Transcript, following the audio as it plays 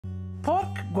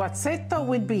Guazzetto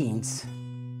with beans.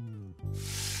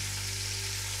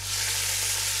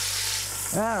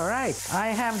 All right, I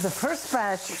have the first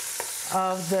batch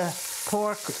of the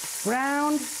pork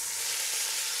browned,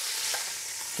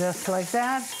 just like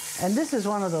that. And this is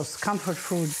one of those comfort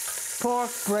food.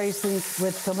 Pork braising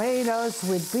with tomatoes,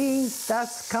 with beans,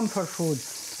 that's comfort food.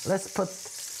 Let's put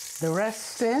the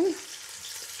rest in.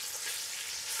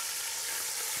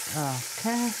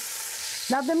 Okay.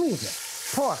 Now the meat,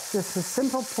 pork, this is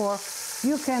simple pork.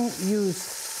 You can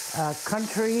use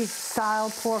country style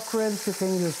pork ribs, you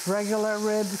can use regular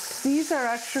ribs. These are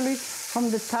actually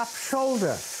from the top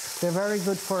shoulder. They're very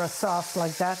good for a sauce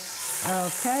like that.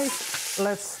 Okay,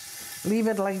 let's leave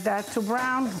it like that to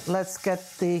brown. Let's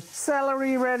get the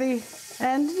celery ready.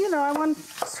 And you know, I want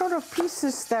sort of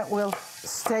pieces that will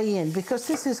stay in, because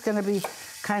this is going to be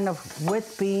kind of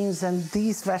with beans and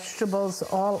these vegetables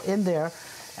all in there.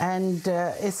 And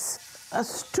it's a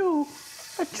stew,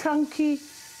 a chunky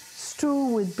stew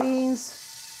with beans.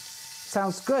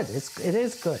 Sounds good. It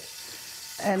is good.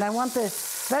 And I want the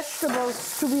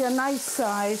vegetables to be a nice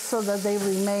size so that they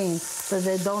remain, so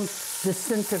they don't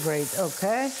disintegrate,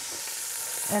 okay?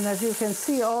 And as you can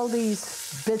see, all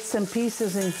these bits and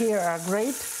pieces in here are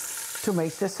great to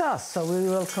make the sauce. So we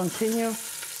will continue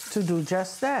to do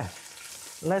just that.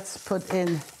 Let's put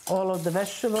in all of the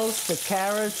vegetables, the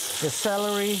carrots, the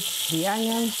celery, the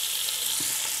onion.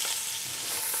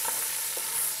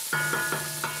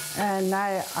 And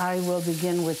now I will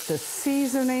begin with the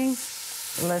seasoning.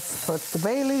 Let's put the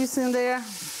bay leaves in there,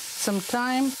 some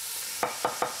thyme.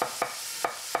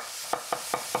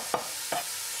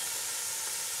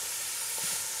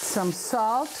 Some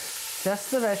salt,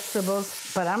 just the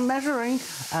vegetables, but I'm measuring.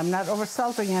 I'm not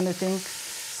over-salting anything.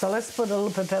 So let's put a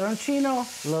little peperoncino,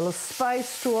 a little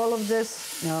spice to all of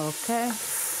this. Okay.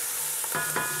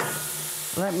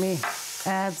 Let me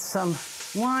add some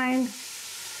wine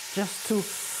just to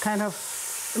kind of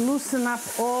loosen up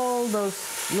all those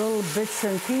little bits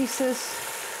and pieces.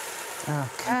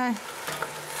 Okay.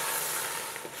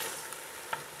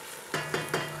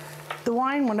 The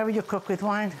wine, whenever you cook with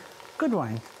wine, good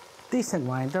wine, decent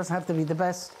wine, doesn't have to be the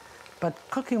best, but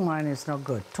cooking wine is no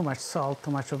good. Too much salt,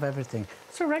 too much of everything.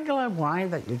 So regular wine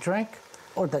that you drink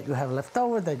or that you have left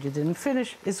over that you didn't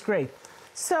finish is great.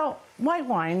 So white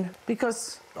wine,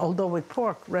 because although with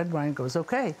pork, red wine goes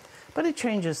okay, but it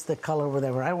changes the color,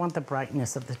 whatever. I want the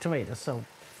brightness of the tomato. So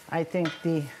I think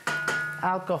the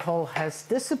alcohol has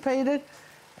dissipated.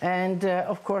 And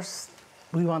of course,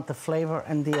 we want the flavor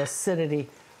and the acidity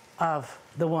of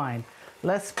the wine.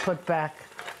 Let's put back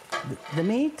the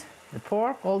meat, the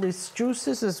pork, all these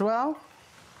juices as well.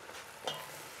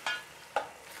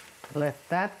 Let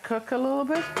that cook a little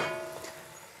bit.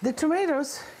 The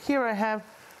tomatoes, here I have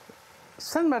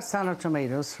San Marzano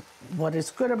tomatoes. What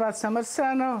is good about San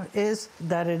Marzano is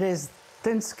that it is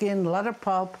thin skin, a lot of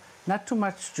pulp, not too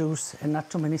much juice, and not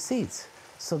too many seeds.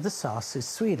 So the sauce is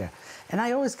sweeter. And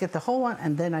I always get the whole one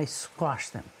and then I squash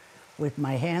them with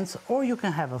my hands, or you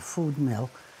can have a food mill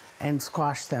and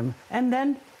squash them. And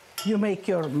then you make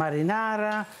your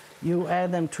marinara, you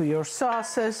add them to your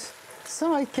sauces.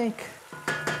 So I think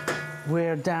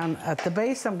we're down at the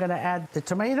base. I'm gonna add the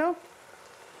tomato.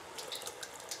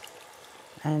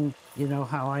 And you know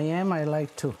how I am, I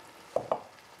like to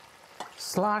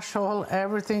slosh all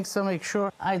everything, so make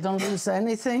sure I don't lose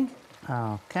anything.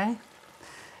 Okay.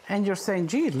 And you're saying,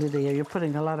 gee, Lidia, you're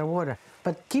putting a lot of water.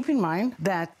 But keep in mind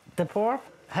that the pork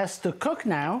has to cook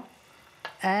now,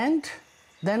 and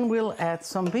then we'll add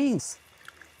some beans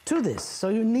to this. So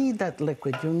you need that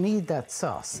liquid, you need that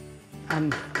sauce.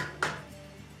 And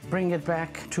bring it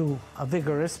back to a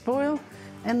vigorous boil,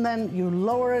 and then you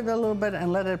lower it a little bit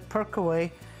and let it perk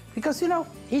away, because you know,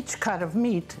 each cut of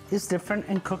meat is different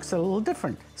and cooks a little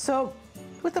different. So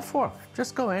with a fork,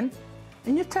 just go in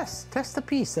and you test the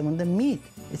piece, and when the meat,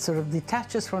 it sort of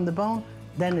detaches from the bone,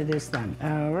 then it is done.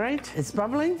 All right, it's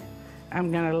bubbling.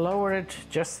 I'm gonna lower it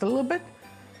just a little bit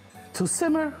to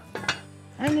simmer,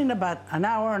 and in about an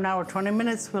hour, 20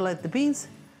 minutes, we'll add the beans,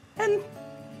 and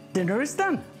dinner is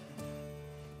done.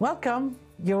 Welcome,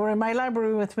 you're in my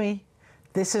library with me.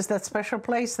 This is that special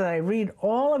place that I read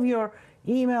all of your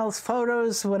emails,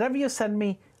 photos, whatever you send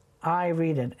me, I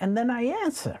read it, and then I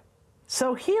answer.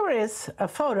 So here is a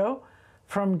photo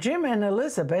from Jim and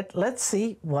Elizabeth. Let's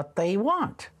see what they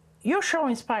want. Your show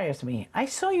inspires me. I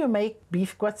saw you make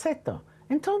beef guazzetto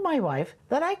and told my wife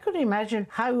that I could imagine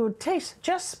how it would taste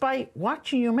just by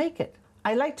watching you make it.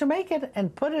 I like to make it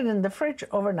and put it in the fridge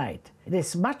overnight. It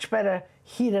is much better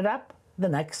heated up the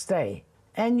next day.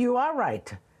 And you are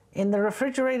right. In the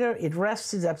refrigerator, it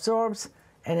rests, it absorbs,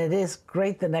 and it is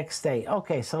great the next day.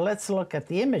 Okay, so let's look at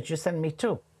the image you sent me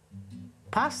too.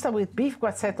 Pasta with beef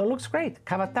guazzetto looks great.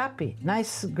 Cavatappi,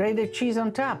 nice grated cheese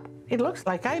on top. It looks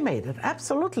like I made it,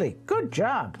 absolutely. Good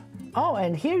job. Oh,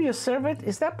 and here you serve it.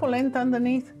 Is that polenta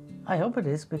underneath? I hope it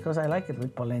is, because I like it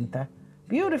with polenta.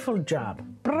 Beautiful job.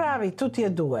 Bravi tutti e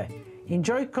due.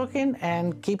 Enjoy cooking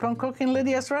and keep on cooking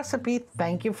Lydia's recipe.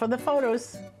 Thank you for the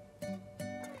photos.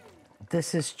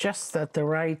 This is just at the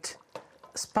right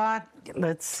spot.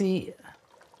 Let's see.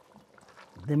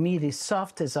 The meat is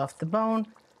soft, is off the bone.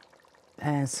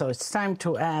 And so it's time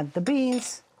to add the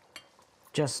beans.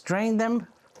 Just drain them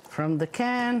from the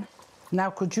can. Now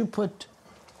could you put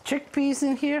chickpeas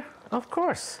in here? Of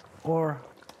course. Or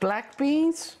black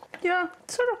beans? Yeah, it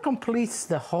sort of completes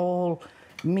the whole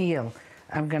meal.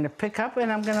 I'm gonna pick up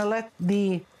and I'm gonna let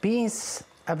the beans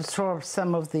absorb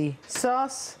some of the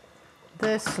sauce.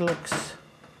 This looks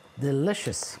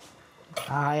delicious.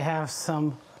 I have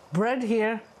some bread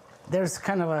here. There's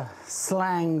kind of a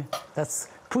slang that's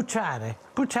puciare.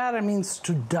 Puciare means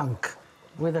to dunk.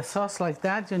 With a sauce like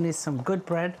that, you need some good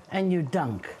bread and you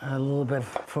dunk. A little bit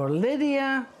for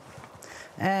Lydia.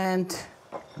 And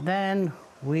then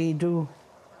we do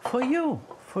for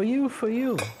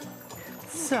you.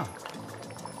 So,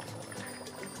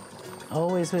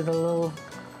 always with a little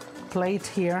plate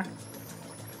here.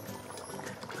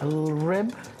 A little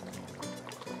rib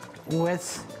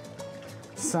with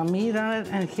some meat on it,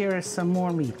 and here is some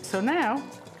more meat. So now,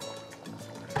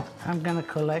 I'm gonna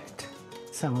collect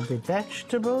some of the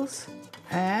vegetables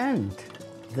and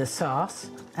the sauce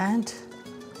and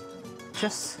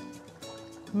just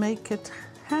make it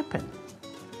happen.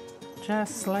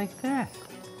 Just like that.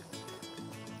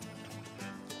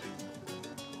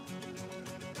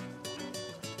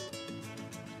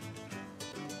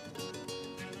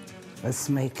 Let's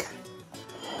make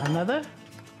another.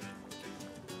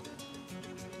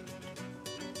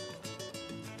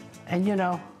 And you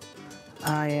know,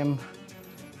 I am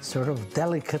sort of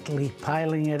delicately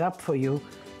piling it up for you,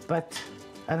 but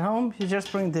at home you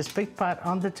just bring this big pot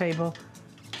on the table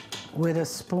with a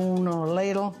spoon or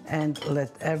ladle and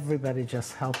let everybody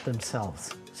just help themselves.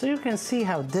 So you can see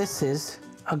how this is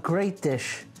a great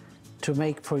dish to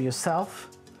make for yourself,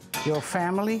 your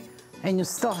family, and you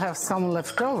still have some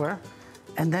left over,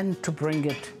 and then to bring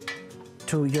it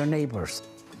to your neighbors.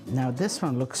 Now this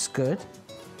one looks good.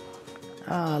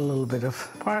 A little bit of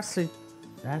parsley,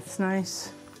 that's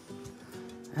nice.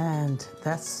 And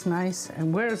that's nice.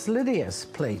 And where's Lydia's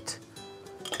plate?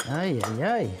 Ay, ay,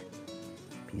 ay.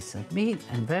 Piece of meat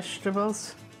and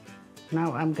vegetables.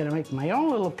 Now I'm gonna make my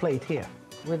own little plate here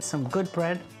with some good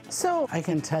bread, so I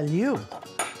can tell you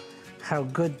how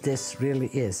good this really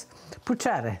is.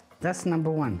 Puciare, that's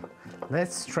number one.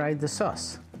 Let's try the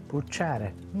sauce.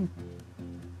 Puciare.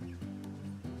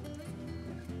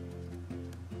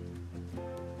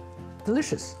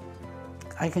 Delicious.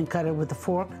 I can cut it with a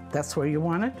fork. That's where you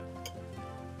want it.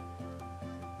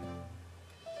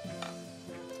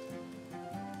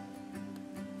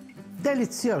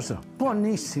 Delizioso,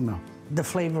 buonissimo. The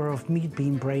flavor of meat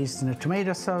being braised in a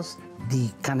tomato sauce, the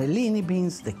cannellini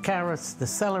beans, the carrots, the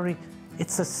celery.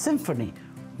 It's a symphony.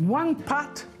 One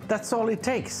pot, that's all it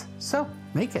takes. So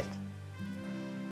make it.